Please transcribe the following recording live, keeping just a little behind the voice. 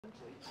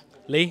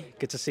Lee,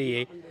 good to see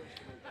you.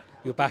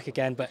 You're back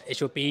again, but it's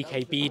your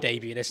BKB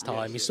debut this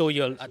time. We saw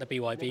you at the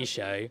BYB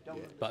show,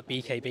 but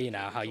BKB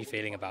now, how are you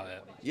feeling about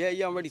it?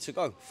 Yeah, I'm ready to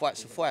go.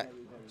 Fight's a fight.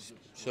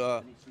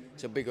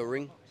 It's a bigger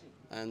ring,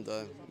 and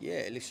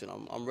yeah, listen,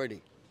 I'm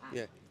ready.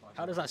 Yeah.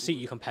 How does that suit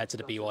you compared to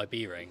the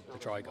BYB ring, the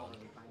Trigon?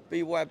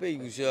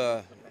 BYB was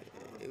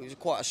it was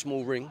quite a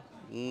small ring.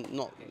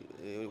 Not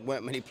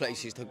weren't many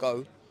places to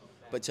go,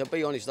 but to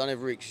be honest, I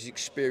never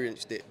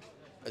experienced it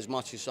as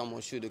much as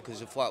someone should have,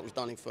 because the fight was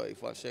done in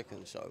 35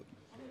 seconds. So,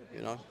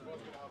 you know,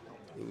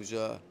 it was.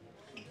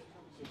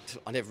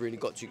 I never really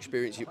got to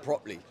experience it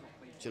properly. Do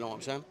you know what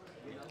I'm saying?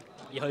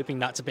 You're hoping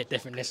that's a bit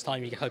different this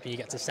time? You're hoping you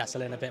get to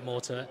settle in a bit more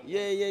to it?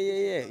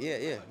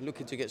 Yeah.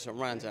 Looking to get some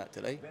rounds out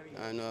today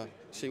and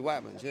see what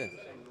happens, yeah.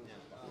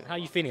 How are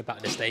you feeling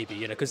about this debut?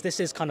 You know, because this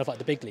is kind of like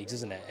the big leagues,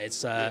 isn't it?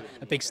 It's a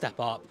big step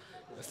up,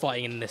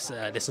 fighting in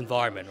this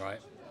environment, right?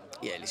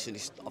 Yeah, listen,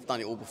 I've done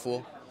it all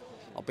before.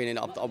 I've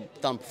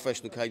done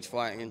professional cage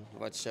fighting.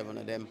 I've had 7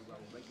 of them.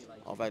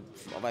 I've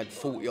had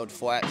 40 odd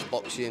fights,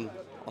 boxing.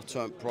 I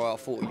turned pro. I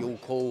fought at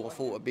York Hall. I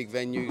fought at big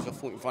venues. I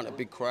fought in front of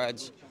big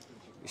crowds.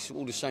 It's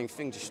all the same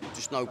thing,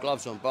 just no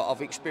gloves on. But I've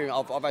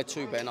had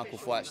 2 bare knuckle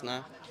fights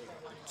now.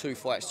 2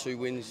 fights, 2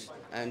 wins,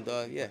 and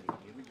yeah,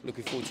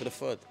 looking forward to the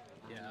 3rd.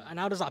 Yeah. And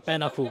how does that bare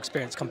knuckle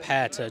experience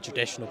compare to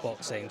traditional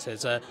boxing,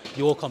 to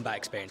your combat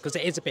experience? Because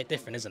it is a bit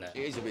different, isn't it?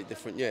 It is a bit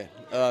different, yeah.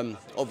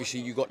 Obviously,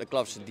 you got the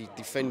gloves to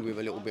defend with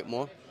a little bit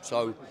more.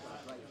 So,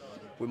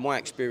 with my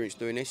experience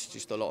doing this,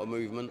 just a lot of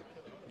movement,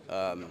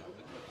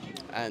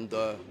 and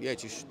yeah,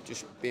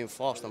 just being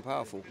fast and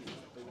powerful.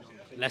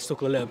 Let's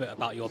talk a little bit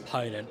about your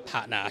opponent,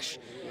 Pat Nash.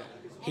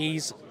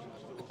 He's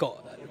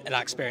got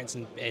that experience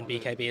in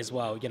BKB as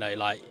well, you know,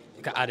 like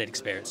got added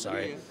experience,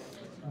 sorry.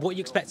 What are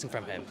you expecting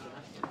from him?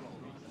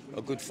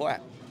 A good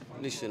fight.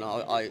 Listen,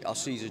 I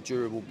see he's a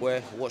durable boy.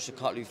 I watched a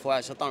couple of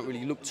fights. I don't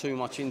really look too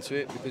much into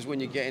it, because when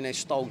you get in there,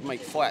 styles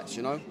make fights,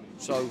 you know?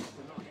 So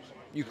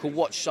you can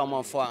watch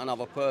someone fight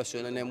another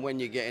person, and then when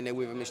you get in there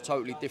with them, it's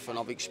totally different.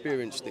 I've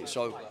experienced it,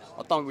 so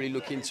I don't really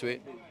look into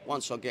it.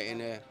 Once I get in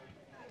there,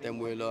 then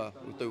we'll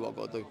do what I've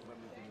got to do.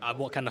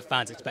 What can the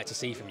fans expect to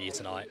see from you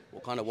tonight?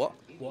 What kind of what?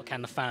 What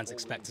can the fans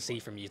expect to see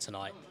from you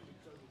tonight?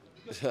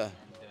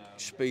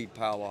 Speed,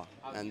 power,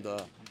 and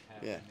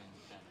yeah,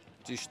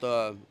 just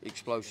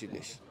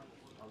explosiveness.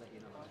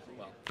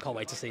 Well, can't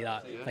wait to see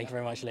that. Thank you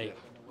very much, Lee.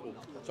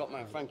 Top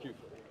man, thank you.